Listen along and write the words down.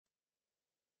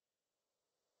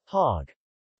Hog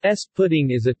S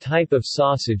pudding is a type of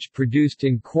sausage produced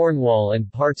in Cornwall and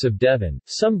parts of Devon.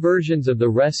 Some versions of the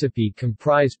recipe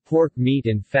comprise pork meat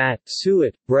and fat,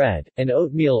 suet, bread, and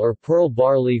oatmeal or pearl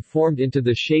barley formed into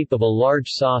the shape of a large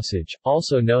sausage,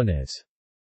 also known as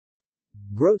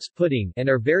groats pudding, and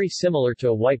are very similar to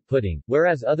a white pudding,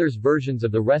 whereas others versions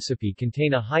of the recipe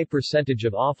contain a high percentage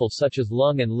of offal such as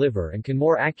lung and liver and can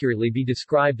more accurately be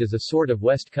described as a sort of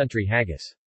West Country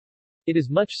haggis. It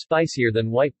is much spicier than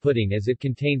white pudding as it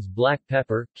contains black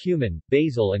pepper, cumin,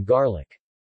 basil and garlic.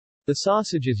 The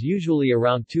sausage is usually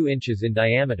around 2 inches in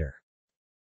diameter.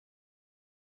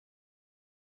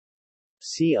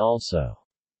 See also: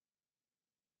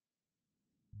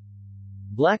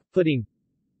 black pudding,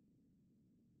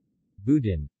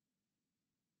 boudin,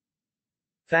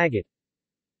 faggot,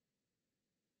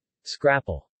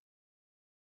 scrapple.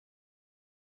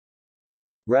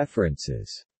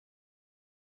 References